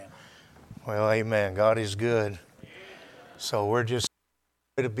Well, amen. God is good. So we're just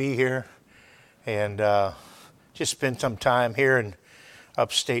happy to be here and just spend some time here in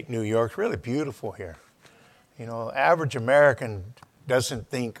upstate New York. Really beautiful here. You know, average American doesn't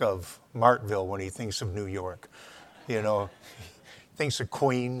think of Martville when he thinks of New York. You know, he thinks of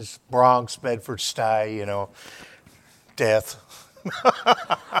Queens, Bronx, Bedford-Stuyvesant, death.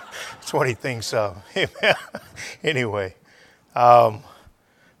 That's what he thinks of. Anyway, I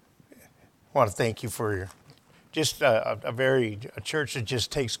want to thank you for your just a church that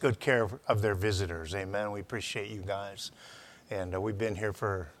just takes good care of their visitors. Amen. We appreciate you guys. And we've been here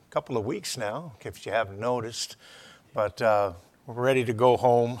for a couple of weeks now, if you haven't noticed. But we're ready to go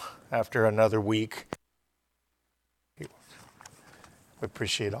home after another week. We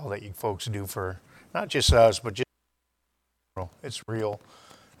appreciate all that you folks do for not just us, but just it's real,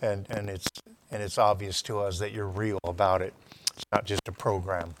 and it's obvious to us that you're real about it. It's not just a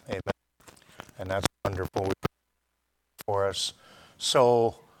program. Amen. And that's wonderful for us.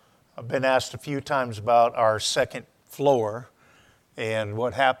 So I've been asked a few times about our second floor, and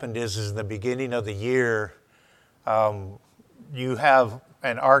what happened is in the beginning of the year, you have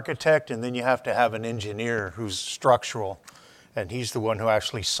an architect and then you have to have an engineer who's structural, and he's the one who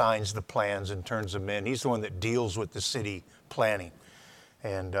actually signs the plans and turns them in. He's the one that deals with the city planning.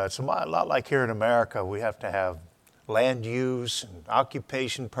 And it's a lot like here in America. We have to have land use and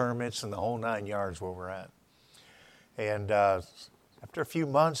occupation permits and the whole 9 yards where we're at. And after a few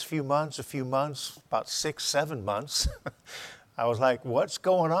months, about 6-7 months, I was like, what's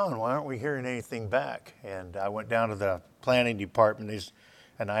going on? Why aren't we hearing anything back? And I went down to the planning department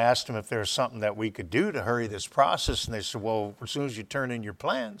and I asked them if there was something that we could do to hurry this process. And they said, well, as soon as you turn in your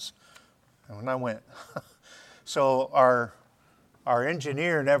plans. And when I went, so our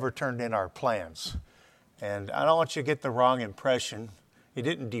engineer never turned in our plans. And I don't want you to get the wrong impression. He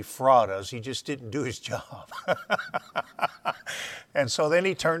didn't defraud us. He just didn't do his job. And so then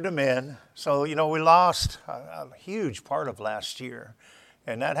he turned them in. So, we lost a huge part of last year.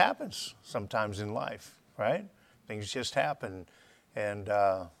 And that happens sometimes in life, right? Things just happen. And,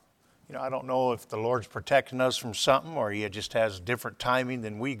 I don't know if the Lord's protecting us from something or he just has different timing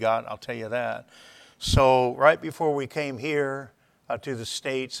than we got. I'll tell you that. So right before we came here to the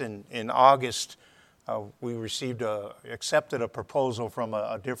States in August, we accepted a proposal from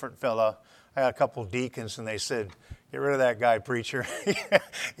a different fella. I had a couple of deacons, and they said, get rid of that guy, preacher.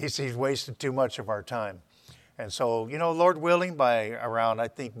 He's wasted too much of our time. And so, Lord willing, by around, I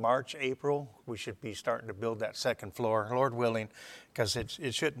think, March, April, we should be starting to build that second floor, Lord willing, because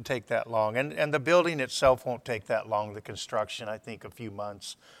it shouldn't take that long. And the building itself won't take that long, the construction, I think, a few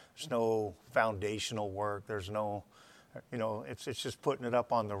months. There's no foundational work. There's no... it's just putting it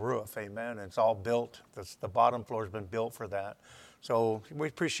up on the roof, amen. And it's all built. The bottom floor has been built for that. So we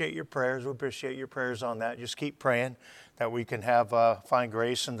appreciate your prayers. We appreciate your prayers on that. Just keep praying that we can find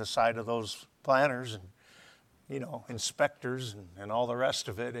grace in the sight of those planners and, inspectors and all the rest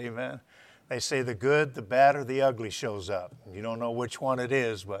of it, amen. They say the good, the bad, or the ugly shows up. You don't know which one it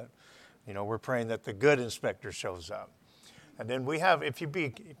is, but, we're praying that the good inspector shows up. And then we have, if you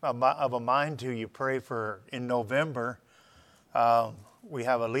be of a mind to, you pray for, in November, we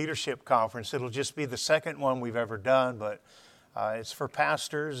have a leadership conference. It'll just be the second one we've ever done, but it's for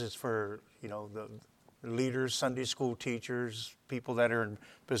pastors, it's for, the leaders, Sunday school teachers, people that are in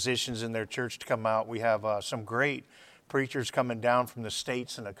positions in their church to come out. We have some great preachers coming down from the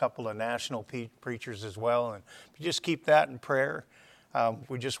States and a couple of national preachers as well. And if you just keep that in prayer,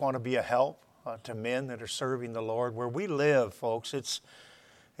 we just want to be a help to men that are serving the Lord. Where we live, folks,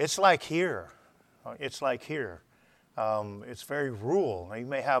 it's like here. It's like here. It's very rural. Now, you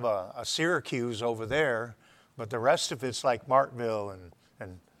may have a Syracuse over there, but the rest of it's like Martville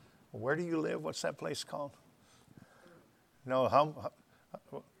and where do you live? What's that place called? No,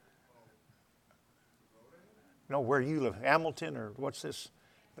 where you live? Hamilton, or what's this?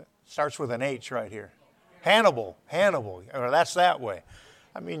 It starts with an H right here. Hannibal, or that's that way.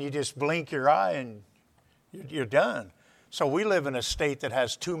 I mean, you just blink your eye and you're done. So we live in a state that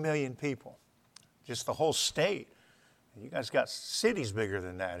has 2 million people, just the whole state. You guys got cities bigger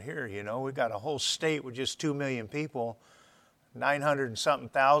than that here, We got a whole state with just 2 million people. 900 and something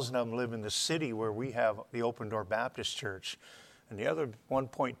thousand of them live in the city where we have the Open Door Baptist Church. And the other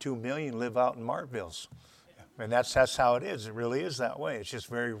 1.2 million live out in Martvilles. And that's how it is. It really is that way. It's just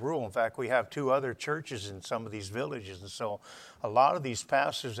very rural. In fact, we have 2 other churches in some of these villages. And so a lot of these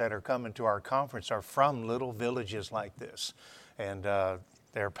pastors that are coming to our conference are from little villages like this. And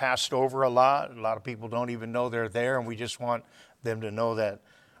they're passed over a lot. A lot of people don't even know they're there. And we just want them to know that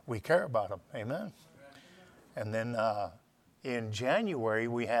we care about them. Amen. And then in January,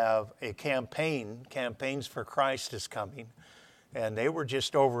 we have a campaign. Campaigns for Christ is coming. And they were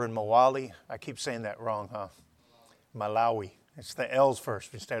just over in Malawi. I keep saying that wrong, huh? Malawi. It's the L's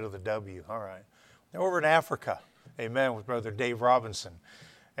first instead of the W. All right. They're over in Africa. Amen. With Brother Dave Robinson.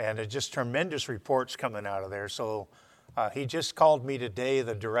 And it's just tremendous reports coming out of there. So he just called me today.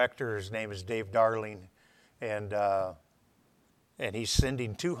 The director, his name is Dave Darling. And he's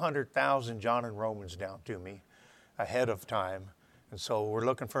sending 200,000 John and Romans down to me ahead of time. And so we're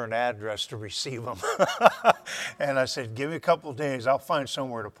looking for an address to receive them. And I said, give me a couple of days. I'll find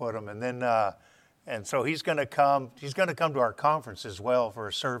somewhere to put them. And then, and so he's going to come. He's going to come to our conference as well for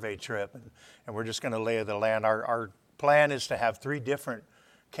a survey trip. And we're just going to lay the land. Our plan is to have three different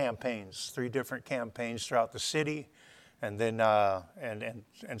campaigns throughout the city. And then, and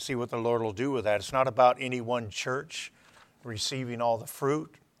see what the Lord will do with that. It's not about any one church receiving all the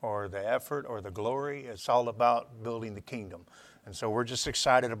fruit or the effort or the glory. It's all about building the kingdom. And so we're just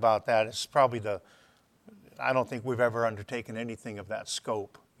excited about that. It's probably I don't think we've ever undertaken anything of that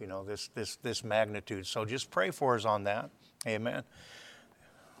scope, this magnitude. So just pray for us on that. Amen.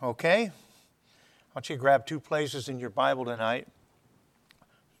 Okay. I want you to grab two places in your Bible tonight. I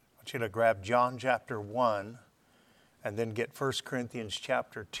want you to grab John chapter 1 and then get 1 Corinthians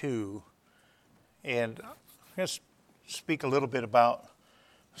chapter 2. And just speak a little bit about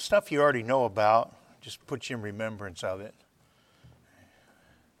stuff you already know about. Just put you in remembrance of it.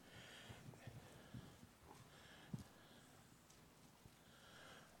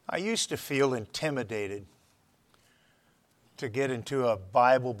 I used to feel intimidated to get into a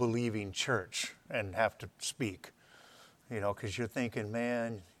Bible-believing church and have to speak, because you're thinking,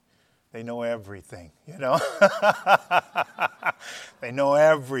 man, they know everything, They know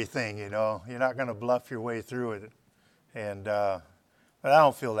everything, You're not going to bluff your way through it. And but I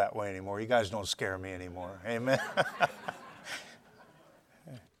don't feel that way anymore. You guys don't scare me anymore. Amen.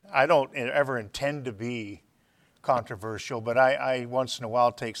 I don't ever intend to be controversial, but I once in a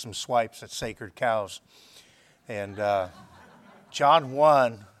while take some swipes at sacred cows. And John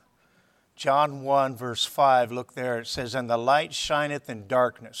 1 verse 5, look there, it says, "And the light shineth in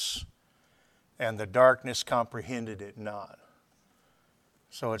darkness, and the darkness comprehended it not."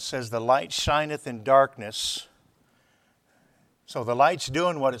 So it says the light shineth in darkness. So the light's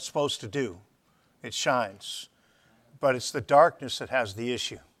doing what it's supposed to do. It shines. But it's the darkness that has the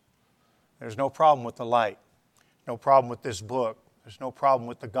issue. There's no problem with the light. No problem with this book. There's no problem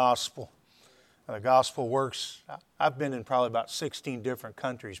with the gospel. The gospel works. I've been in probably about 16 different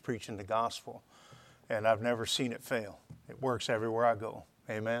countries preaching the gospel, and I've never seen it fail. It works everywhere I go.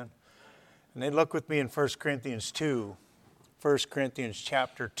 Amen. And then look with me in 1 Corinthians 2, 1 Corinthians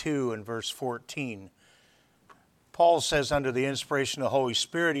chapter 2 and verse 14. Paul says under the inspiration of the Holy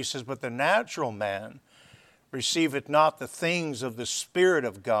Spirit, he says, "But the natural man receiveth not the things of the Spirit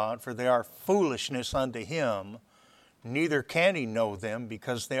of God, for they are foolishness unto him, neither can he know them,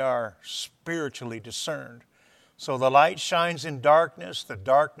 because they are spiritually discerned." So the light shines in darkness, the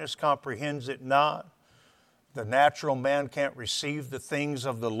darkness comprehends it not. The natural man can't receive the things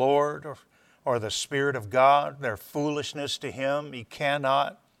of the Lord or the Spirit of God. They're foolishness to him. He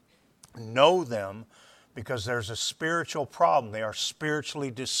cannot know them because there's a spiritual problem. They are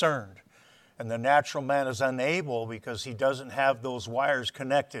spiritually discerned. And the natural man is unable because he doesn't have those wires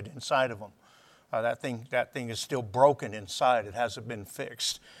connected inside of him. That thing is still broken inside. It hasn't been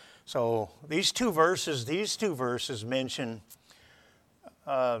fixed. So these two verses mention,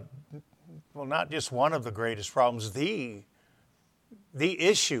 not just one of the greatest problems, the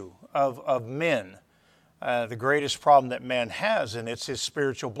issue of men, the greatest problem that man has, and it's his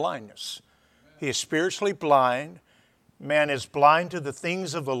spiritual blindness. He is spiritually blind. Man is blind to the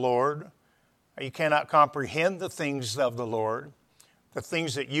things of the Lord. He cannot comprehend the things of the Lord, the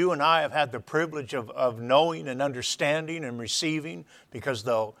things that you and I have had the privilege of knowing and understanding and receiving, because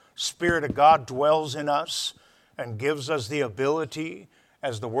the Spirit of God dwells in us and gives us the ability,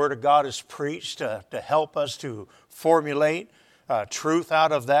 as the Word of God is preached, to help us to formulate truth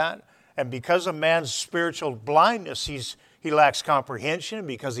out of that. And because of man's spiritual blindness, he lacks comprehension.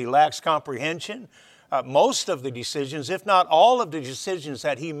 Because he lacks comprehension, most of the decisions, if not all of the decisions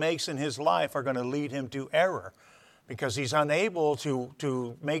that he makes in his life, are going to lead him to error, because he's unable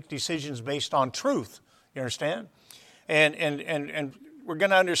to make decisions based on truth. You understand? And we're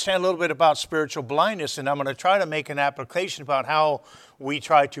going to understand a little bit about spiritual blindness, and I'm going to try to make an application about how we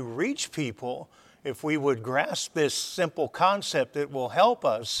try to reach people. If we would grasp this simple concept, it will help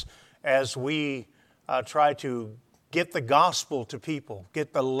us as we try to get the gospel to people,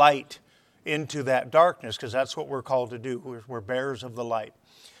 get the light into that darkness, because that's what we're called to do. We're bearers of the light.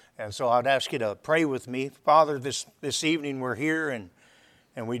 And so I'd ask you to pray with me. Father, this evening we're here,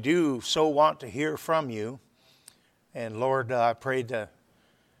 and we do so want to hear from you. And Lord, I pray that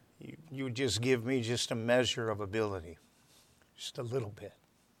you would just give me just a measure of ability, just a little bit.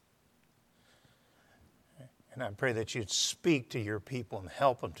 And I pray that you'd speak to your people and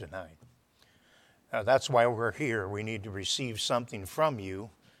help them tonight. That's why we're here. We need to receive something from you,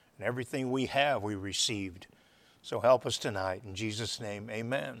 and everything we have we received. So help us tonight. In Jesus' name,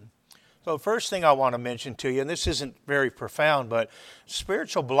 amen. So the first thing I want to mention to you, and this isn't very profound, but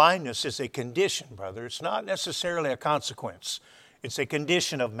spiritual blindness is a condition, brother. It's not necessarily a consequence. It's a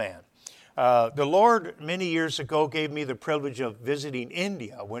condition of man. The Lord, many years ago, gave me the privilege of visiting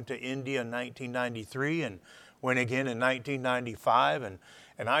India. I went to India in 1993 and went again in 1995.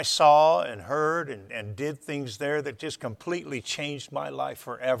 And I saw and heard and did things there that just completely changed my life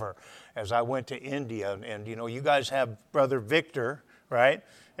forever as I went to India. And you know, you guys have Brother Victor, right?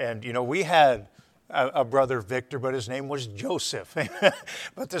 And, you know, we had a Brother Victor, but his name was Joseph.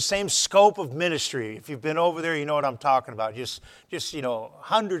 But the same scope of ministry. If you've been over there, you know what I'm talking about. Just you know,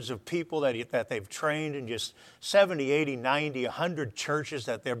 hundreds of people that they've trained, and just 70, 80, 90, 100 churches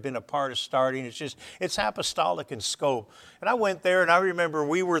that they've been a part of starting. It's apostolic in scope. And I went there, and I remember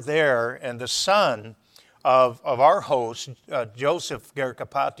we were there, and the son of our host, Joseph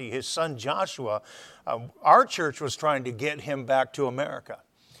Garikapati, his son Joshua, our church was trying to get him back to America.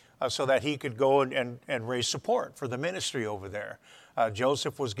 So that he could go and raise support for the ministry over there.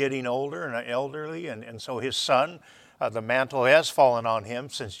 Joseph was getting older and elderly, and so his son, the mantle has fallen on him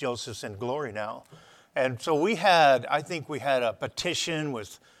since Joseph's in glory now. And so I think we had a petition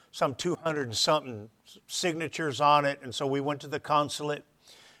with some 200 and something signatures on it, and so we went to the consulate,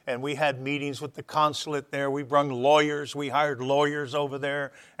 and we had meetings with the consulate there. We brung lawyers. We hired lawyers over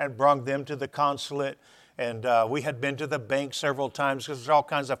there and brung them to the consulate. And we had been to the bank several times because there's all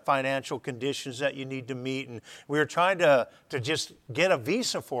kinds of financial conditions that you need to meet. And we were trying to just get a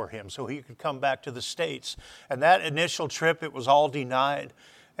visa for him so he could come back to the States. And that initial trip, it was all denied.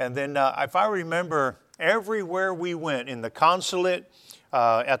 And then if I remember, everywhere we went, in the consulate,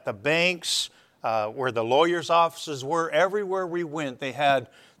 at the banks, where the lawyers' offices were, everywhere we went, they had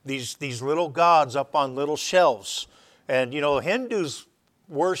these little gods up on little shelves. And, you know, Hindus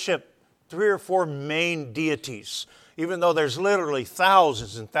worship 3 or 4 main deities, even though there's literally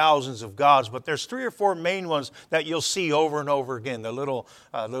thousands and thousands of gods, but there's 3 or 4 main ones that you'll see over and over again. The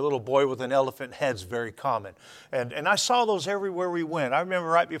little boy with an elephant head's very common. And I saw those everywhere we went. I remember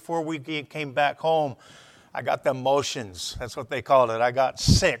right before we came back home, I got the motions. That's what they called it. I got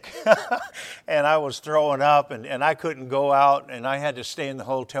sick. And I was throwing up, and I couldn't go out, and I had to stay in the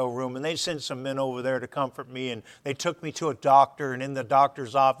hotel room. And they sent some men over there to comfort me, and they took me to a doctor. And in the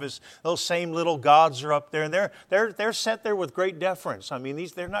doctor's office, those same little gods are up there, and they're set there with great deference. I mean,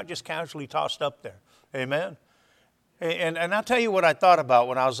 they're not just casually tossed up there. Amen? And I'll tell you what I thought about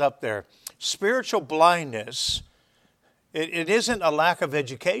when I was up there. Spiritual blindness, it isn't a lack of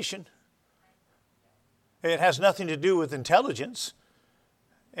education. It has nothing to do with intelligence.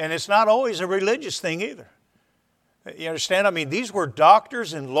 And it's not always a religious thing either. You understand? I mean, these were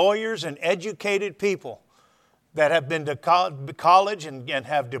doctors and lawyers and educated people that have been to college and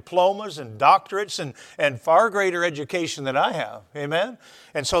have diplomas and doctorates and far greater education than I have. Amen?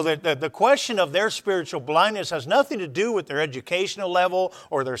 And so the question of their spiritual blindness has nothing to do with their educational level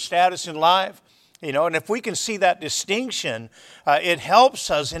or their status in life. You know, and if we can see that distinction, it helps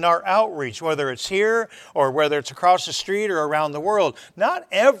us in our outreach, whether it's here or whether it's across the street or around the world. Not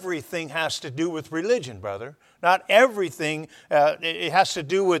everything has to do with religion, brother. Not everything it has to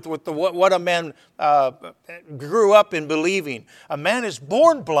do with what a man grew up in believing. A man is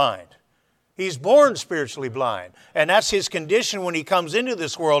born blind. He's born spiritually blind. And that's his condition when he comes into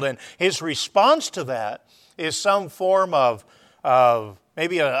this world. And his response to that is some form of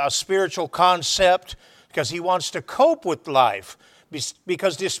maybe a spiritual concept, because he wants to cope with life.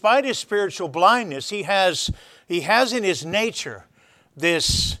 Because despite his spiritual blindness, he has in his nature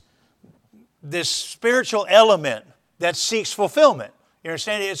this spiritual element that seeks fulfillment. You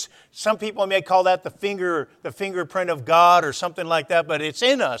understand? Some people may call that the fingerprint of God or something like that, but it's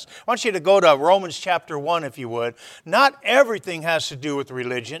in us. I want you to go to Romans chapter 1, if you would. Not everything has to do with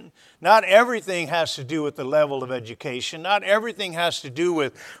religion. Not everything has to do with the level of education. Not everything has to do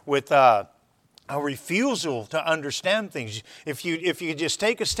with a refusal to understand things. If you just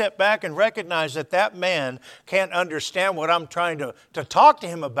take a step back and recognize that man can't understand what I'm trying to talk to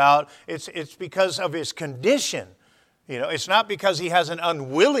him about, it's because of his condition. You know, it's not because he has an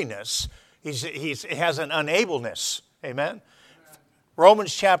unwillingness. He has an unableness. Amen?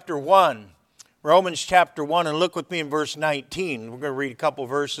 Romans chapter 1, Romans chapter 1, and look with me in verse 19. We're going to read a couple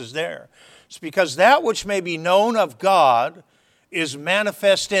verses there. It's because that which may be known of God is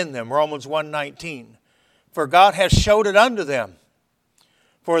manifest in them. Romans 1:19. For God has showed it unto them.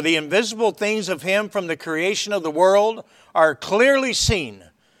 For the invisible things of him from the creation of the world are clearly seen,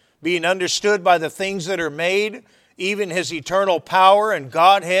 being understood by the things that are made, even his eternal power and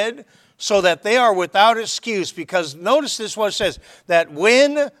Godhead, so that they are without excuse. Because notice this what it says, that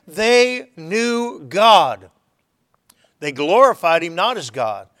when they knew God, they glorified him not as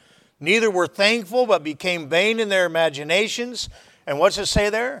God. Neither were thankful, but became vain in their imaginations. And what's it say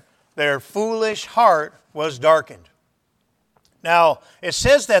there? Their foolish heart was darkened. Now, it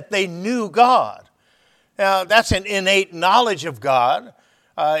says that they knew God. Now, that's an innate knowledge of God.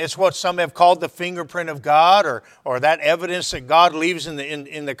 It's what some have called the fingerprint of God, or that evidence that God leaves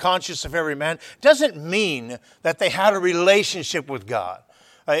in the conscience of every man. It doesn't mean that they had a relationship with God.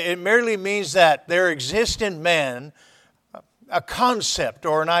 It merely means that there exists in man a concept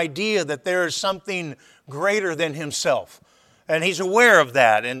or an idea that there is something greater than himself. And he's aware of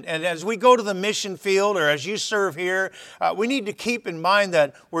that. And as we go to the mission field or as you serve here, we need to keep in mind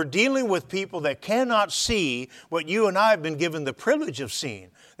that we're dealing with people that cannot see what you and I have been given the privilege of seeing.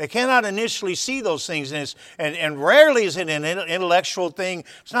 They cannot initially see those things. And rarely is it an intellectual thing.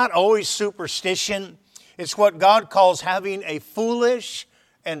 It's not always superstition. It's what God calls having a foolish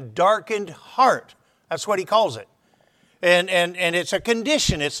and darkened heart. That's what he calls it. And it's a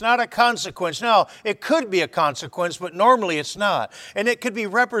condition. It's not a consequence. Now, it could be a consequence, but normally it's not. And it could be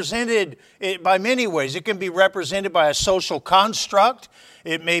represented by many ways. It can be represented by a social construct.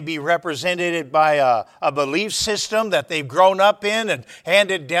 It may be represented by a belief system that they've grown up in and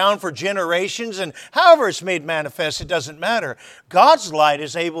handed down for generations. And however it's made manifest, it doesn't matter. God's light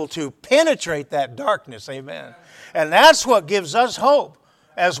is able to penetrate that darkness. Amen. And that's what gives us hope.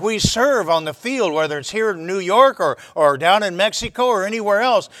 As we serve on the field, whether it's here in New York or down in Mexico or anywhere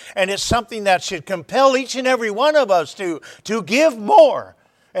else. And it's something that should compel each and every one of us to give more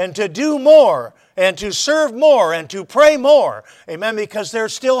and to do more and to serve more and to pray more. Amen, because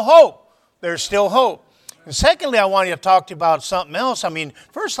there's still hope. There's still hope. And secondly, I want you to talk to you about something else. I mean,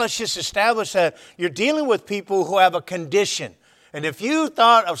 first let's just establish that you're dealing with people who have a condition. And if you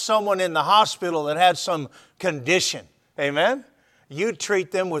thought of someone in the hospital that had some condition, amen, you'd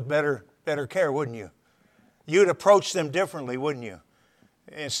treat them with better care, wouldn't you? You'd approach them differently, wouldn't you?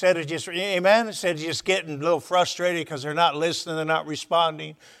 Instead of just getting a little frustrated because they're not listening, they're not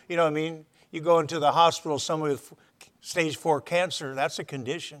responding. You know what I mean? You go into the hospital, someone with stage 4 cancer, that's a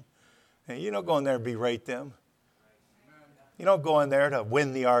condition. And you don't go in there and berate them. You don't go in there to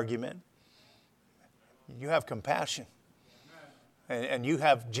win the argument. You have compassion. And you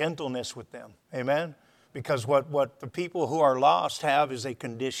have gentleness with them. Amen? Because what the people who are lost have is a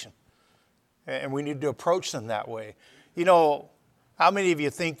condition. And we need to approach them that way. You know, how many of you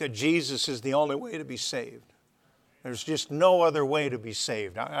think that Jesus is the only way to be saved? There's just no other way to be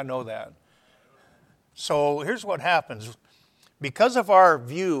saved. I know that. So here's what happens. Because of our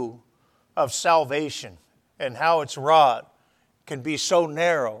view of salvation and how it's wrought can be so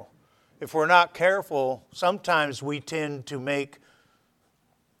narrow, if we're not careful, sometimes we tend to make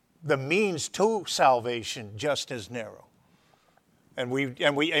the means to salvation just as narrow. And we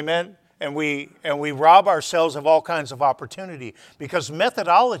rob ourselves of all kinds of opportunity because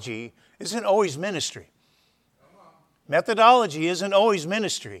methodology isn't always ministry. Methodology isn't always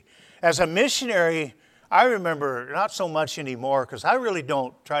ministry. As a missionary, I remember, not so much anymore because I really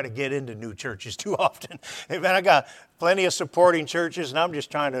don't try to get into new churches too often. I got plenty of supporting churches and I'm just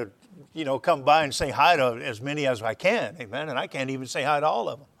trying to, come by and say hi to as many as I can. Amen. And I can't even say hi to all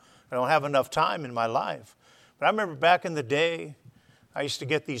of them. I don't have enough time in my life. But I remember back in the day, I used to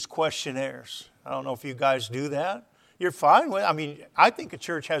get these questionnaires. I don't know if you guys do that. You're fine with it. I mean, I think a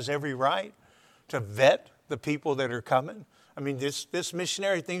church has every right to vet the people that are coming. I mean, this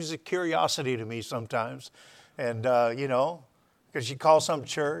missionary thing is a curiosity to me sometimes. And, because you call some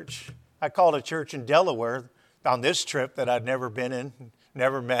church. I called a church in Delaware on this trip that I'd never been in,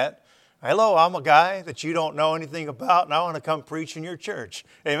 never met. Hello, I'm a guy that you don't know anything about, and I want to come preach in your church.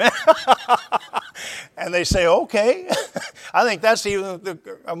 Amen? And they say, okay. I think that's even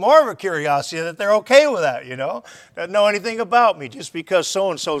more of a curiosity that they're okay with that, Doesn't know anything about me. Just because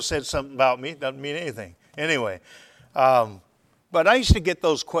so-and-so said something about me doesn't mean anything. Anyway, but I used to get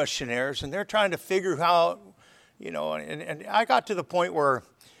those questionnaires, and they're trying to figure out, and I got to the point where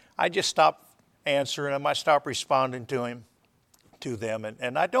I just stopped answering them. I stopped responding to them,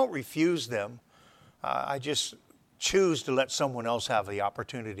 and I don't refuse them. I just choose to let someone else have the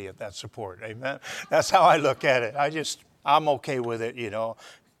opportunity of that support. Amen. That's how I look at it. I'm okay with it.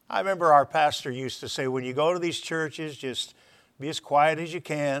 I remember our pastor used to say, when you go to these churches, just be as quiet as you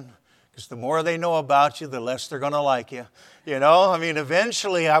can, because the more they know about you, the less they're going to like you. You know, I mean,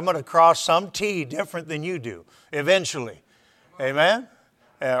 eventually I'm going to cross some T different than you do. Eventually. Amen?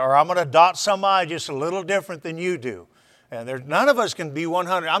 Or I'm going to dot some I just a little different than you do. And none of us can be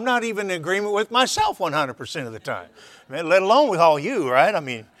 100. I'm not even in agreement with myself 100% of the time, let alone with all you, right? I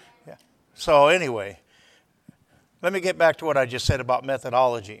mean, yeah. So anyway, let me get back to what I just said about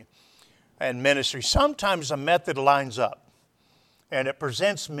methodology and ministry. Sometimes a method lines up and it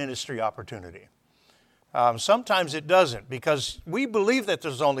presents ministry opportunity. Sometimes it doesn't, because we believe that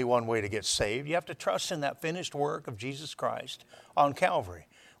there's only one way to get saved. You have to trust in that finished work of Jesus Christ on Calvary,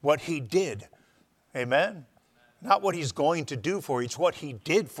 what He did. Amen? Not what He's going to do for you, it's what He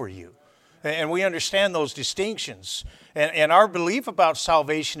did for you. And we understand those distinctions. And our belief about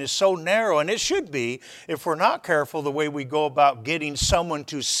salvation is so narrow, and it should be, if we're not careful, the way we go about getting someone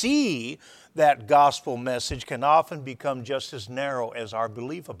to see that gospel message can often become just as narrow as our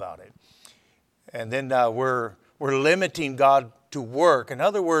belief about it. And then we're limiting God to work. In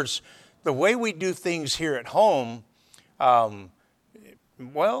other words, the way we do things here at home, it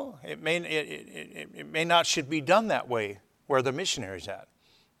may not should be done that way where the missionary's at.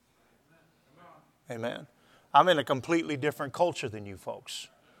 Amen. I'm in a completely different culture than you folks.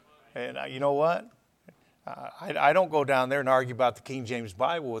 And you know what? I don't go down there and argue about the King James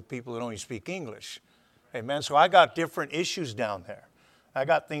Bible with people that only speak English. Amen. So I got different issues down there. I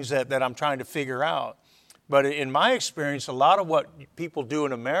got things that I'm trying to figure out. But in my experience, a lot of what people do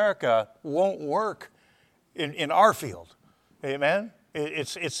in America won't work in our field. Amen.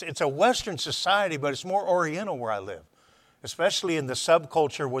 It's a Western society, but it's more Oriental where I live, especially in the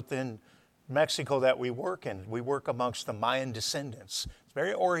subculture within Mexico that we work in. We work amongst the Mayan descendants. It's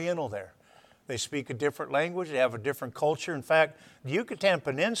very Oriental there. They speak a different language. They have a different culture. In fact, the Yucatan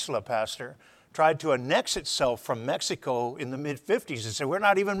Peninsula, Pastor, tried to annex itself from Mexico in the mid-50s and said, we're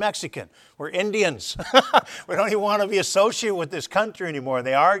not even Mexican. We're Indians. We don't even want to be associated with this country anymore. And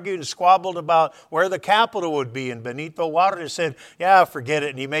they argued and squabbled about where the capital would be. And Benito Juarez said, yeah, forget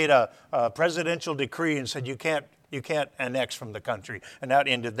it. And he made a presidential decree and said, you can't annex from the country. And that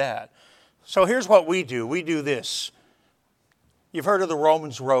ended that. So here's what we do. We do this. You've heard of the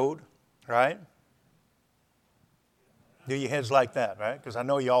Romans Road, right? Do your heads like that, right? Because I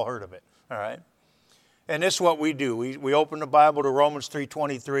know you all heard of it, all right? And this is what we do. We open the Bible to Romans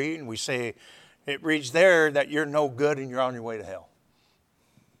 3:23, and we say, it reads there that you're no good and you're on your way to hell.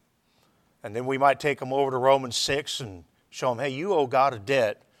 And then we might take them over to Romans 6 and show them, hey, you owe God a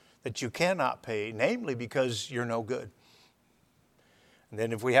debt that you cannot pay, namely because you're no good. And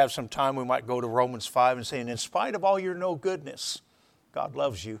then if we have some time, we might go to Romans 5 and say, and in spite of all your no goodness, God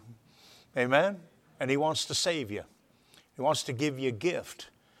loves you. Amen? And He wants to save you. He wants to give you a gift.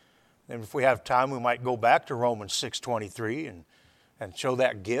 And if we have time, we might go back to Romans 6:23 and show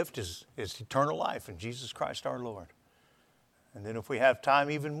that gift is eternal life in Jesus Christ our Lord. And then if we have time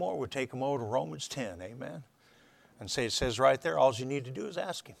even more, we'll take them over to Romans 10. Amen? And say it says right there, all you need to do is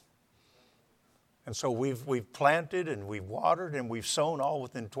ask Him. And so we've planted and we've watered and we've sown all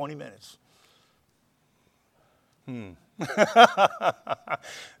within 20 minutes.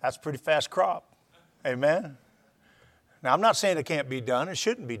 That's a pretty fast crop. Amen? Now, I'm not saying it can't be done. It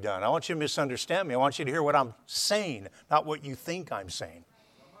shouldn't be done. I want you to misunderstand me. I want you to hear what I'm saying, not what you think I'm saying.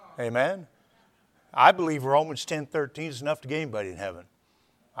 Amen? I believe Romans 10:13 is enough to get anybody in heaven.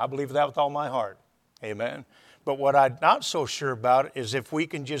 I believe that with all my heart. Amen? But what I'm not so sure about is if we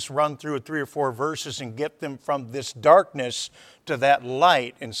can just run through 3 or 4 verses and get them from this darkness to that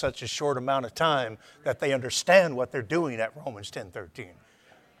light in such a short amount of time that they understand what they're doing at Romans 10:13.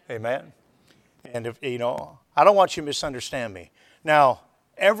 Amen? And if I don't want you to misunderstand me. Now,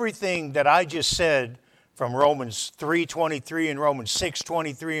 everything that I just said from Romans 3:23 and Romans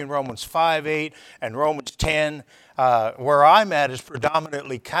 6:23 and Romans 5:8 and Romans 10, where I'm at is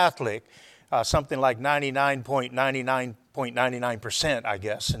predominantly Catholic. Something like 99.99%, I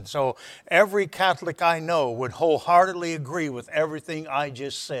guess. And so every Catholic I know would wholeheartedly agree with everything I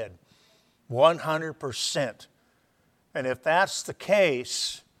just said. 100%. And if that's the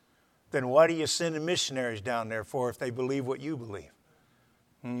case, then what are you sending missionaries down there for if they believe what you believe?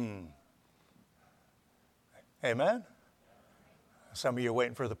 Amen? Some of you are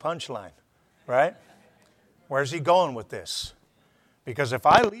waiting for the punchline, right? Where's he going with this? Because if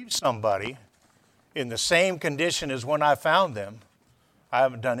I leave somebody in the same condition as when I found them, I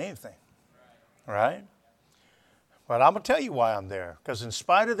haven't done anything. Right? But I'm going to tell you why I'm there. Because in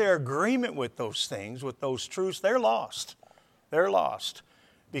spite of their agreement with those things, with those truths, they're lost. They're lost.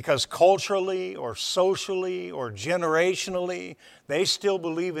 because culturally or socially or generationally, they still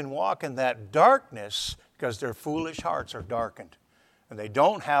believe and walk in that darkness because their foolish hearts are darkened and they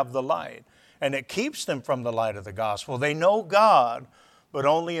don't have the light. And it keeps them from the light of the gospel. They know God, but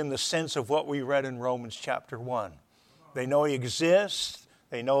only in the sense of what we read in Romans chapter 1. They know He exists.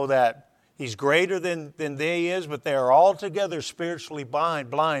 They know that He's greater than they is, but they are altogether spiritually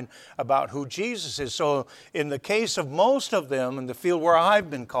blind about who Jesus is. So in the case of most of them in the field where I've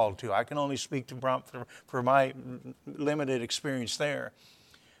been called to, I can only speak for my limited experience there.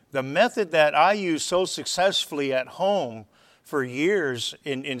 The method that I used so successfully at home for years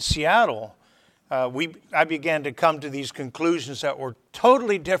in Seattle, I began to come to these conclusions that were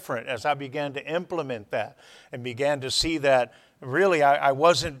totally different as I began to implement that and began to see that really I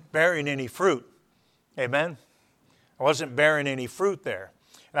wasn't bearing any fruit. Amen? I wasn't bearing any fruit there.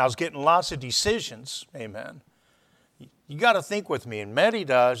 And I was getting lots of decisions. Amen? You got to think with me. And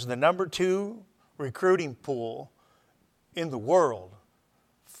Merida is the number 2 recruiting pool in the world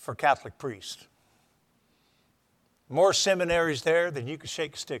for Catholic priests. More seminaries there than you could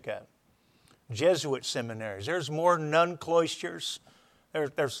shake a stick at. Jesuit seminaries. There's more nun cloisters.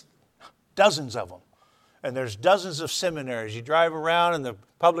 There's dozens of them. And there's dozens of seminaries. You drive around and the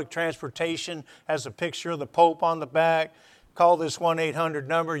public transportation has a picture of the Pope on the back. Call this 1-800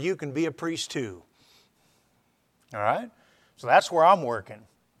 number. You can be a priest too. All right? So that's where I'm working.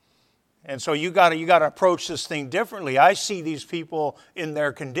 And so you got to approach this thing differently. I see these people in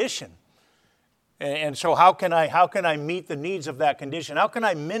their condition. And so how can I meet the needs of that condition? How can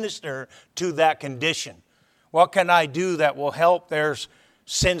I minister to that condition? What can I do that will help their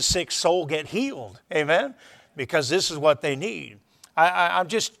sin-sick soul get healed? Amen? Because this is what they need. I'm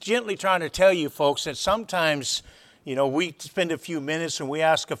just gently trying to tell you folks that sometimes, we spend a few minutes and we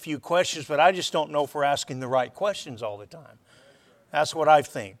ask a few questions, but I just don't know if we're asking the right questions all the time. That's what I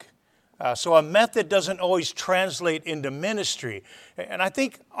think. So a method doesn't always translate into ministry. And I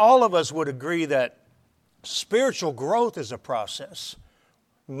think all of us would agree that spiritual growth is a process.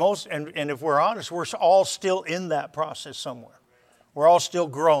 And if we're honest, we're all still in that process somewhere. We're all still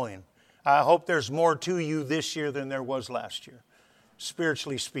growing. I hope there's more to you this year than there was last year,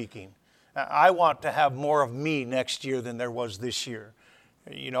 spiritually speaking. I want to have more of me next year than there was this year.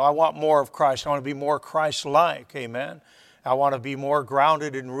 I want more of Christ. I want to be more Christ-like, amen? I want to be more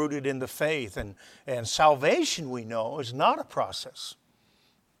grounded and rooted in the faith. And salvation, we know, is not a process.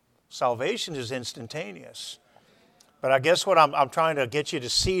 Salvation is instantaneous. But I guess what I'm trying to get you to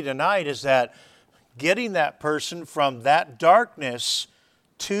see tonight is that getting that person from that darkness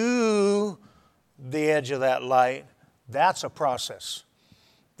to the edge of that light, that's a process.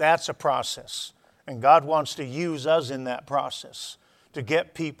 That's a process. And God wants to use us in that process to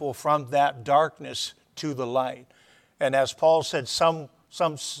get people from that darkness to the light. And as Paul said, some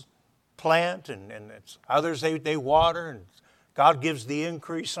plant and others they water, and God gives the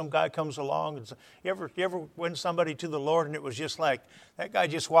increase. Some guy comes along and you ever win somebody to the Lord and it was just like that guy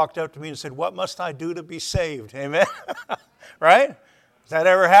just walked up to me and said, "What must I do to be saved?" Amen. Right? Has that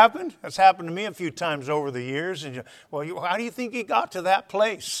ever happened? That's happened to me a few times over the years. And how do you think he got to that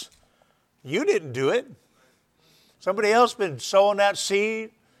place? You didn't do it. Somebody else been sowing that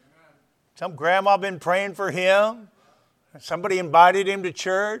seed. Some grandma been praying for him. Somebody invited him to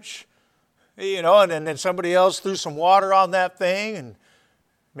church, and then somebody else threw some water on that thing, and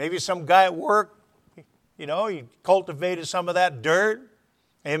maybe some guy at work, he cultivated some of that dirt,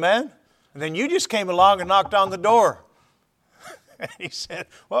 amen? And then you just came along and knocked on the door. And he said,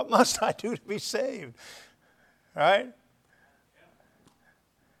 "What must I do to be saved?" All right?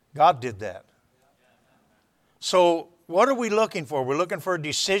 God did that. So what are we looking for? We're looking for a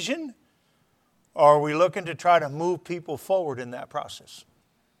decision? Or are we looking to try to move people forward in that process?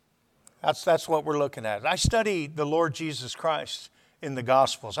 That's what we're looking at. I study the Lord Jesus Christ in the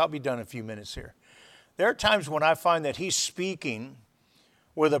Gospels. I'll be done in a few minutes here. There are times when I find that He's speaking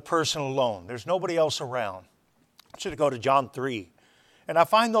with a person alone. There's nobody else around. I should go to John 3. And I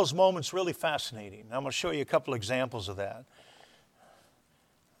find those moments really fascinating. I'm going to show you a couple examples of that.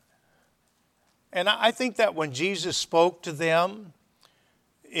 And I think that when Jesus spoke to them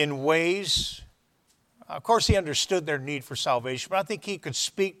in ways, of course, He understood their need for salvation, but I think He could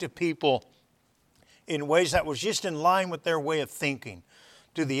speak to people in ways that was just in line with their way of thinking.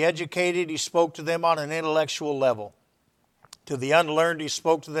 To the educated, He spoke to them on an intellectual level. To the unlearned, He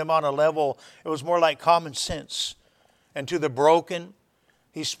spoke to them on a level, it was more like common sense. And to the broken,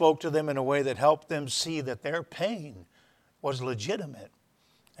 He spoke to them in a way that helped them see that their pain was legitimate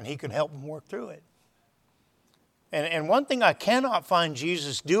and He could help them work through it. And one thing I cannot find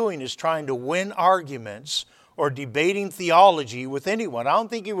Jesus doing is trying to win arguments or debating theology with anyone. I don't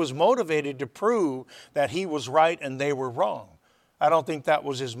think he was motivated to prove that he was right and they were wrong. I don't think that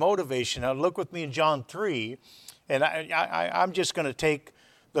was his motivation. Now look with me in John 3, and I'm just going to take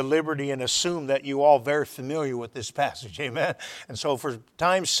the liberty and assume that you all very familiar with this passage, amen? And so for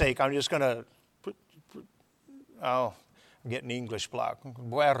time's sake, I'm just going to, I'm getting English block.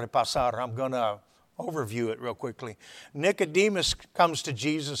 Voy a repasar. I'm going to overview it real quickly. Nicodemus comes to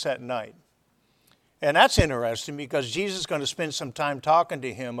Jesus at night. And that's interesting because Jesus is going to spend some time talking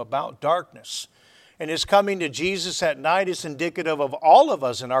to him about darkness. And his coming to Jesus at night is indicative of all of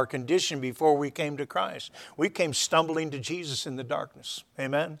us in our condition before we came to Christ. We came stumbling to Jesus in the darkness.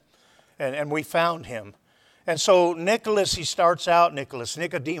 Amen? And we found him. And so Nicodemus starts out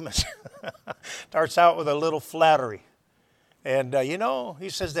starts out with a little flattery. And, he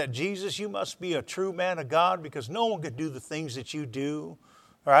says that, Jesus, you must be a true man of God because no one could do the things that you do,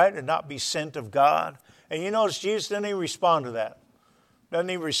 all right, and not be sent of God. And you notice Jesus didn't even respond to that. Doesn't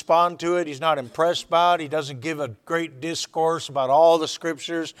even respond to it. He's not impressed by it. He doesn't give a great discourse about all the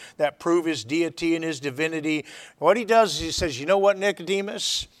scriptures that prove his deity and his divinity. What he does is he says, you know what,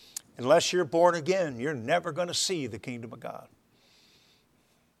 Nicodemus? Unless you're born again, you're never going to see the kingdom of God.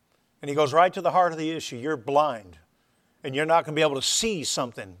 And he goes right to the heart of the issue. You're blind. And you're not going to be able to see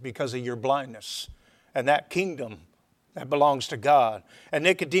something because of your blindness. And that kingdom, that belongs to God. And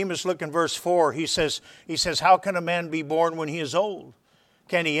Nicodemus, look in verse 4, he says, how can a man be born when he is old?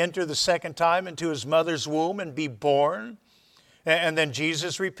 Can he enter the second time into his mother's womb and be born? And then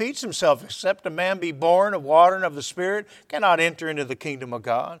Jesus repeats himself, except a man be born of water and of the Spirit, cannot enter into the kingdom of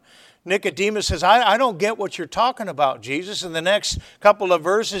God. Nicodemus says, I don't get what you're talking about, Jesus. In the next couple of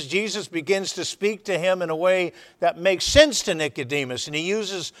verses, Jesus begins to speak to him in a way that makes sense to Nicodemus. And he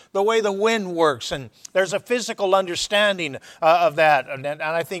uses the way the wind works. And there's a physical understanding of that. And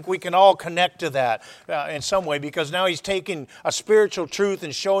I think we can all connect to that in some way. Because now he's taking a spiritual truth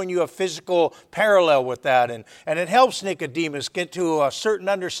and showing you a physical parallel with that. And it helps Nicodemus get to a certain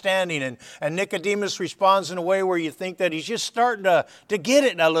understanding. And Nicodemus responds in a way where you think that he's just starting to get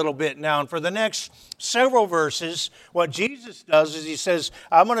it a little bit now. And for the next several verses, what Jesus does is he says,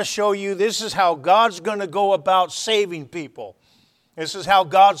 I'm going to show you this is how God's going to go about saving people. This is how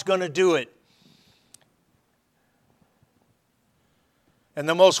God's going to do it. And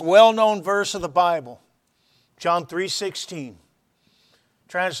the most well-known verse of the Bible, John 3:16,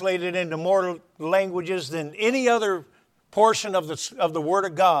 translated into more languages than any other portion of the Word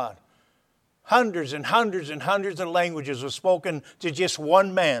of God. Hundreds and hundreds and hundreds of languages were spoken to just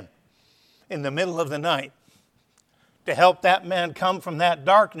one man in the middle of the night to help that man come from that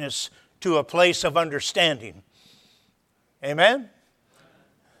darkness to a place of understanding. Amen?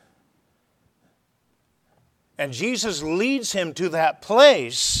 And Jesus leads him to that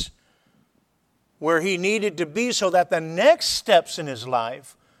place where he needed to be so that the next steps in his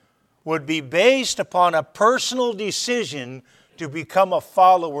life would be based upon a personal decision to become a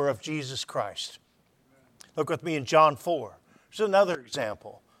follower of Jesus Christ. Look with me in John 4. Here's another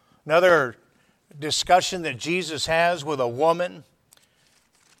example. Another discussion that Jesus has with a woman.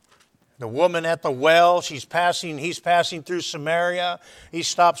 The woman at the well, he's passing through Samaria. He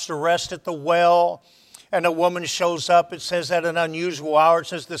stops to rest at the well. And a woman shows up, it says at an unusual hour, it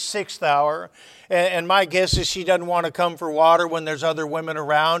says the 6th hour. And my guess is she doesn't want to come for water when there's other women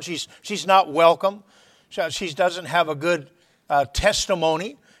around. She's not welcome. She doesn't have a good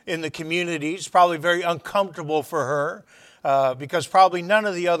testimony in the community. It's probably very uncomfortable for her. Because probably none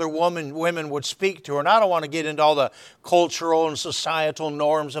of the other women would speak to her. And I don't want to get into all the cultural and societal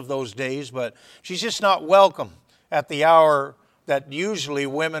norms of those days, but she's just not welcome at the hour that usually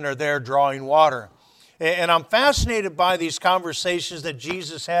women are there drawing water. And I'm fascinated by these conversations that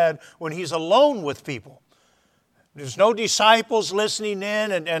Jesus had when he's alone with people. There's no disciples listening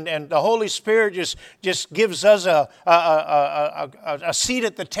in, and the Holy Spirit just gives us a seat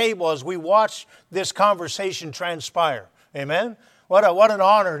at the table as we watch this conversation transpire. Amen? What an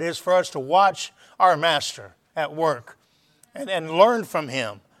honor it is for us to watch our Master at work and learn from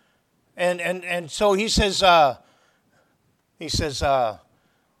him. And so he says,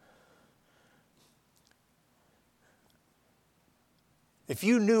 if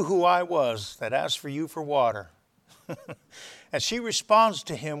you knew who I was that asked for you for water. And she responds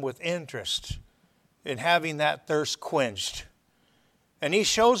to him with interest in having that thirst quenched. And he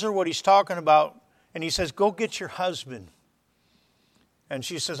shows her what he's talking about. And he says, go get your husband. And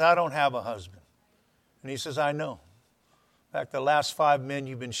she says, I don't have a husband. And he says, I know. In fact, the last 5 men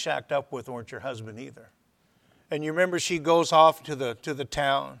you've been shacked up with weren't your husband either. And you remember she goes off to the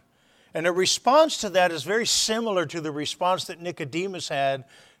town. And the response to that is very similar to the response that Nicodemus had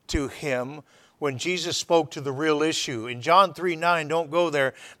to him when Jesus spoke to the real issue. In John 3:9, don't go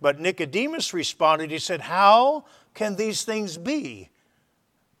there, but Nicodemus responded. He said, how can these things be?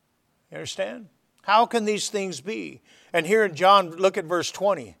 You understand? How can these things be? And here in John, look at verse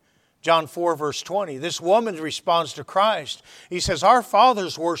 20. John 4, verse 20. This woman responds to Christ. He says, our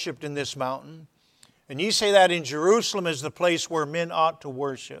fathers worshipped in this mountain. And you say that in Jerusalem is the place where men ought to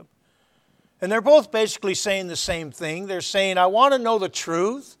worship. And they're both basically saying the same thing. They're saying, I want to know the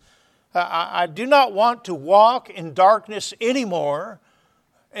truth. I do not want to walk in darkness anymore.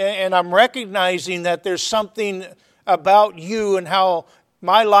 And I'm recognizing that there's something about you and how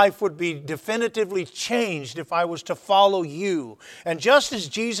my life would be definitively changed if I was to follow you. And just as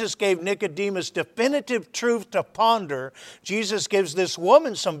Jesus gave Nicodemus definitive truth to ponder, Jesus gives this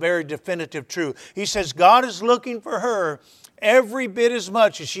woman some very definitive truth. He says God is looking for her every bit as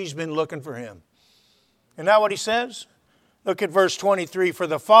much as she's been looking for Him. Isn't that what He says? Look at verse 23. For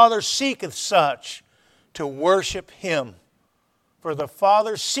the Father seeketh such to worship Him. For the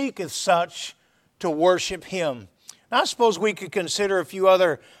Father seeketh such to worship Him. Now, I suppose we could consider a few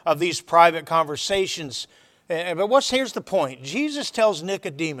other of these private conversations. But here's the point. Jesus tells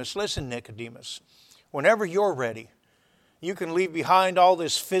Nicodemus, listen, Nicodemus, whenever you're ready, you can leave behind all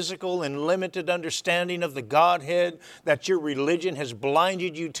this physical and limited understanding of the Godhead that your religion has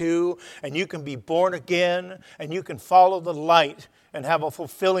blinded you to, and you can be born again, and you can follow the light and have a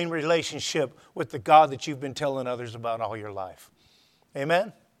fulfilling relationship with the God that you've been telling others about all your life.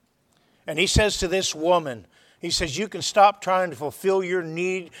 Amen? And He says to this woman, He says, you can stop trying to fulfill your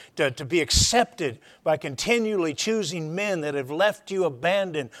need to be accepted by continually choosing men that have left you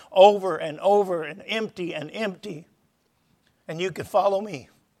abandoned over and over and empty. And you can follow me.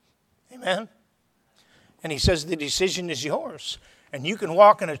 Amen? And He says the decision is yours. And you can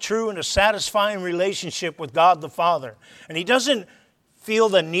walk in a true and a satisfying relationship with God the Father. And He doesn't feel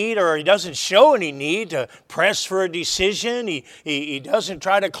the need, or He doesn't show any need to press for a decision. He doesn't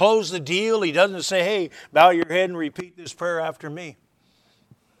try to close the deal. He doesn't say, hey, bow your head and repeat this prayer after me.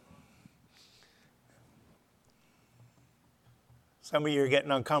 Some of you are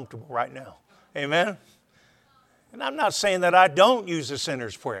getting uncomfortable right now. Amen? And I'm not saying that I don't use the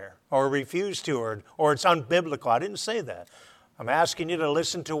sinner's prayer or refuse to, or it's unbiblical. I didn't say that. I'm asking you to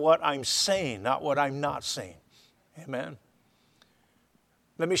listen to what I'm saying, not what I'm not saying. Amen?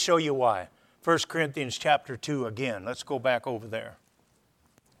 Let me show you why. 1 Corinthians chapter 2 again. Let's go back over there.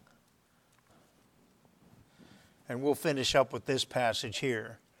 And we'll finish up with this passage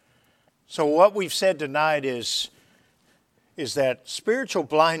here. So what we've said tonight is that spiritual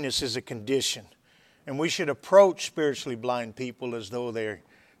blindness is a condition. And we should approach spiritually blind people as though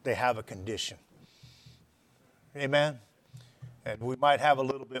they have a condition. Amen? And we might have a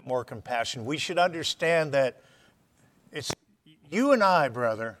little bit more compassion. We should understand that it's you and I,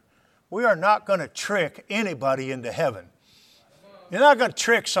 brother, we are not going to trick anybody into heaven. You're not going to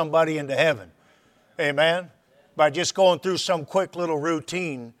trick somebody into heaven. Amen? By just going through some quick little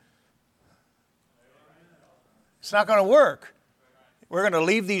routine. It's not going to work. We're going to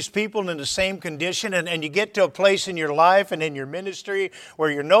leave these people in the same condition, and you get to a place in your life and in your ministry where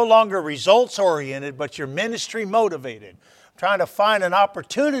you're no longer results-oriented, but you're ministry-motivated. Trying to find an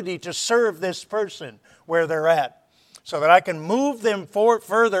opportunity to serve this person where they're at, so that I can move them forward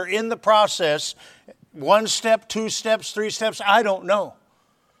further in the process. 1 step, 2 steps, 3 steps, I don't know.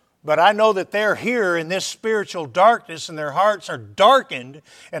 But I know that they're here in this spiritual darkness and their hearts are darkened.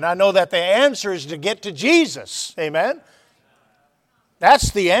 And I know that the answer is to get to Jesus. Amen?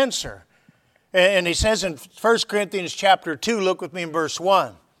 That's the answer. And he says in 1 Corinthians chapter 2, look with me in verse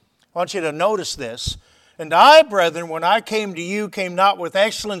 1. I want you to notice this. And I, brethren, when I came to you, came not with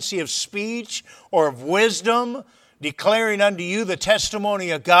excellency of speech or of wisdom, declaring unto you the testimony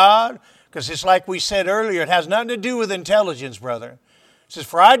of God. Because it's like we said earlier, it has nothing to do with intelligence, brother. It says,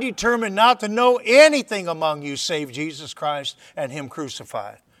 for I determined not to know anything among you save Jesus Christ and Him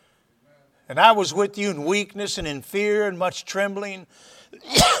crucified. And I was with you in weakness and in fear and much trembling.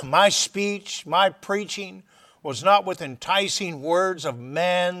 My speech, my preaching was not with enticing words of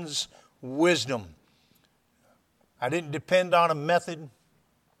man's wisdom. I didn't depend on a method.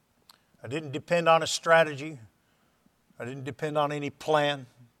 I didn't depend on a strategy. I didn't depend on any plan.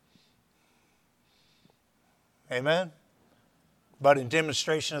 Amen? But in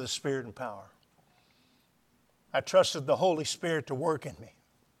demonstration of the Spirit and power. I trusted the Holy Spirit to work in me.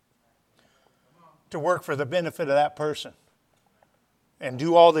 To work for the benefit of that person. And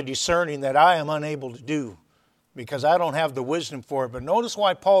do all the discerning that I am unable to do. Because I don't have the wisdom for it. But notice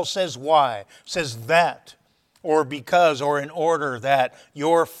why Paul says why. Says that. Or because, or in order that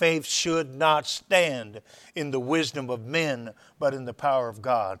your faith should not stand in the wisdom of men, but in the power of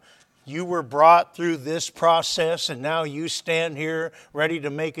God. You were brought through this process, and now you stand here ready to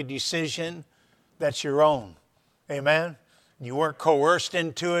make a decision that's your own. Amen? You weren't coerced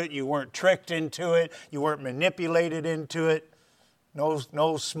into it. You weren't tricked into it. You weren't manipulated into it.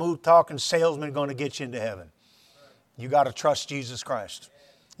 No smooth-talking salesman going to get you into heaven. You got to trust Jesus Christ.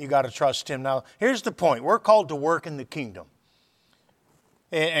 You got to trust Him. Now, here's the point. We're called to work in the kingdom.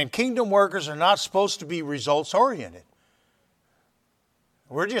 And kingdom workers are not supposed to be results-oriented.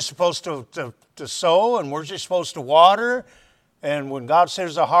 We're just supposed to sow, and we're just supposed to water. And when God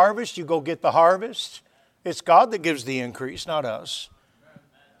says a harvest, you go get the harvest. It's God that gives the increase, not us.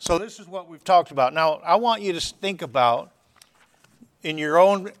 So this is what we've talked about. Now, I want you to think about in your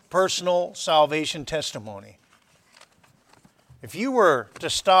own personal salvation testimony. If you were to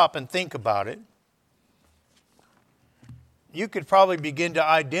stop and think about it, you could probably begin to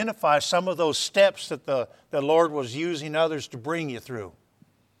identify some of those steps that the Lord was using others to bring you through.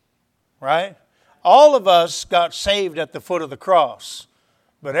 Right? All of us got saved at the foot of the cross,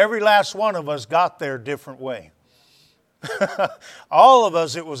 but every last one of us got there a different way. All of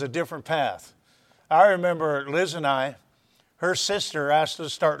us, it was a different path. I remember Liz and I, her sister asked us to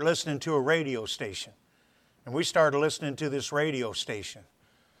start listening to a radio station. And we started listening to this radio station.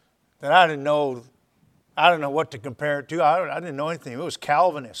 That I didn't know what to compare it to. I didn't know anything. It was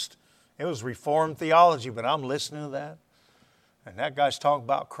Calvinist. It was Reformed theology, but I'm listening to that. And that guy's talking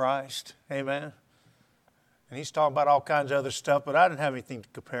about Christ. Amen. And he's talking about all kinds of other stuff, but I didn't have anything to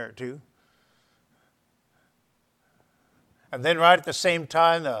compare it to. And then right at the same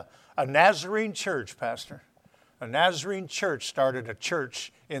time, a Nazarene church, Pastor, a Nazarene church started a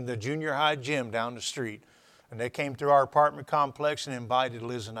church in the junior high gym down the street. And they came through our apartment complex and invited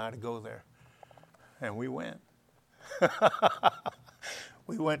Liz and I to go there. And we went.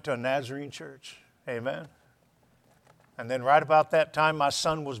 We went to a Nazarene church. Amen. And then right about that time, my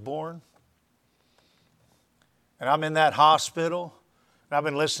son was born. And I'm in that hospital. And I've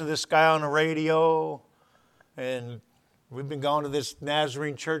been listening to this guy on the radio. And we've been going to this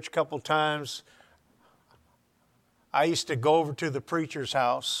Nazarene church a couple times. I used to go over to the preacher's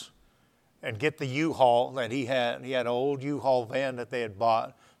house and get the U-Haul that he had. He had an old U-Haul van that they had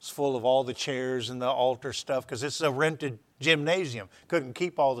bought. It's full of all the chairs and the altar stuff because it's a rented gymnasium. Couldn't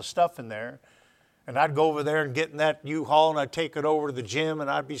keep all the stuff in there. And I'd go over there and get in that U-Haul and I'd take it over to the gym and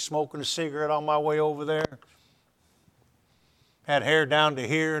I'd be smoking a cigarette on my way over there. Had hair down to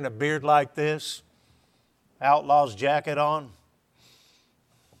here and a beard like this. Outlaw's jacket on.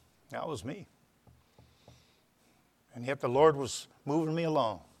 That was me. And yet the Lord was moving me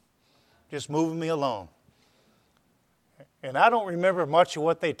along. Just moving me along. And I don't remember much of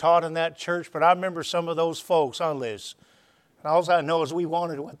what they taught in that church, but I remember some of those folks, huh, Liz? And all I know is we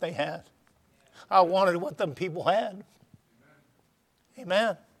wanted what they had. I wanted what them people had.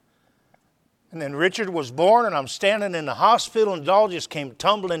 Amen. And then Richard was born, and I'm standing in the hospital, and it all just came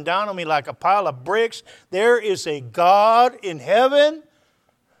tumbling down on me like a pile of bricks. There is a God in heaven.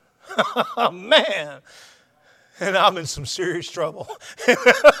 Man. And I'm in some serious trouble.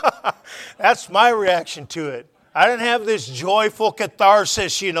 That's my reaction to it. I didn't have this joyful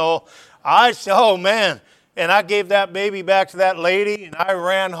catharsis, I said, oh, man. And I gave that baby back to that lady, and I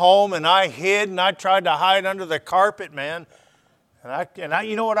ran home, and I hid, and I tried to hide under the carpet, man. And I,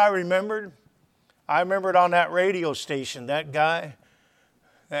 you know what I remembered? I remembered on that radio station, that guy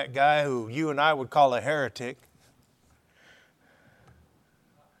who you and I would call a heretic.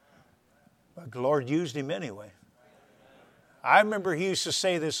 But the Lord used him anyway. I remember he used to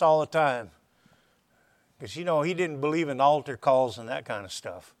say this all the time. Because, he didn't believe in altar calls and that kind of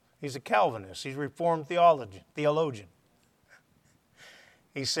stuff. He's a Calvinist. He's a Reformed theologian.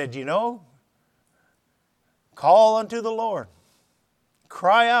 He said, call unto the Lord.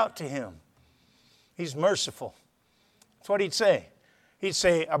 Cry out to Him. He's merciful. That's what he'd say. He'd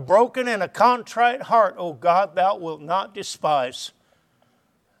say, a broken and a contrite heart, O God, thou wilt not despise.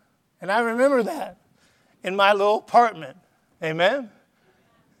 And I remember that in my little apartment. Amen?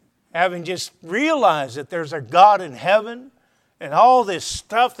 Having just realized that there's a God in heaven and all this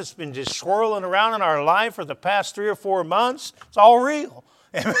stuff that's been just swirling around in our life for the past 3 or 4 months, it's all real.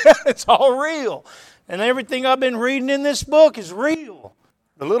 Amen? It's all real. And everything I've been reading in this book is real.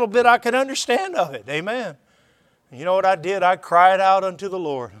 The little bit I could understand of it. Amen. And you know what I did? I cried out unto the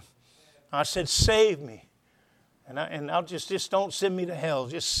Lord. I said, save me. And I'll just don't send me to hell.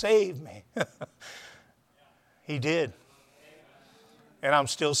 Just save me. He did. And I'm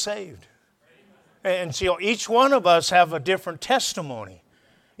still saved. And see, each one of us have a different testimony.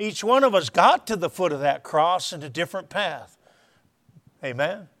 Each one of us got to the foot of that cross in a different path.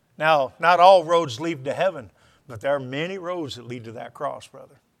 Amen. Now, not all roads lead to heaven, but there are many roads that lead to that cross,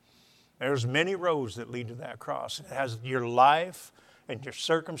 brother. There's many roads that lead to that cross. It has your life and your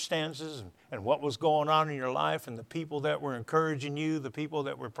circumstances and what was going on in your life and the people that were encouraging you, the people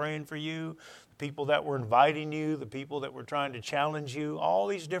that were praying for you, the people that were inviting you, the people that were trying to challenge you, all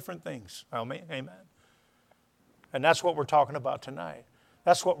these different things. Amen. And that's what we're talking about tonight.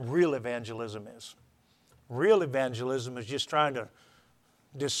 That's what real evangelism is. Real evangelism is just trying to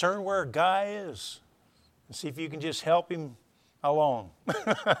discern where a guy is and see if you can just help him along.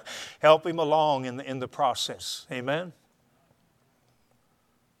 Help him along in the process. Amen?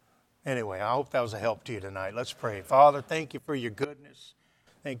 Anyway, I hope that was a help to you tonight. Let's pray. Father, thank you for your goodness.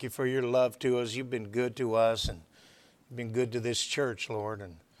 Thank you for your love to us. You've been good to us, and you've been good to this church, Lord,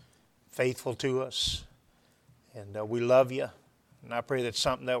 and faithful to us. And we love you. And I pray that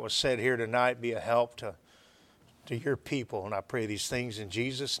something that was said here tonight be a help to your people. And I pray these things in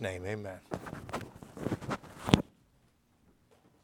Jesus' name. Amen.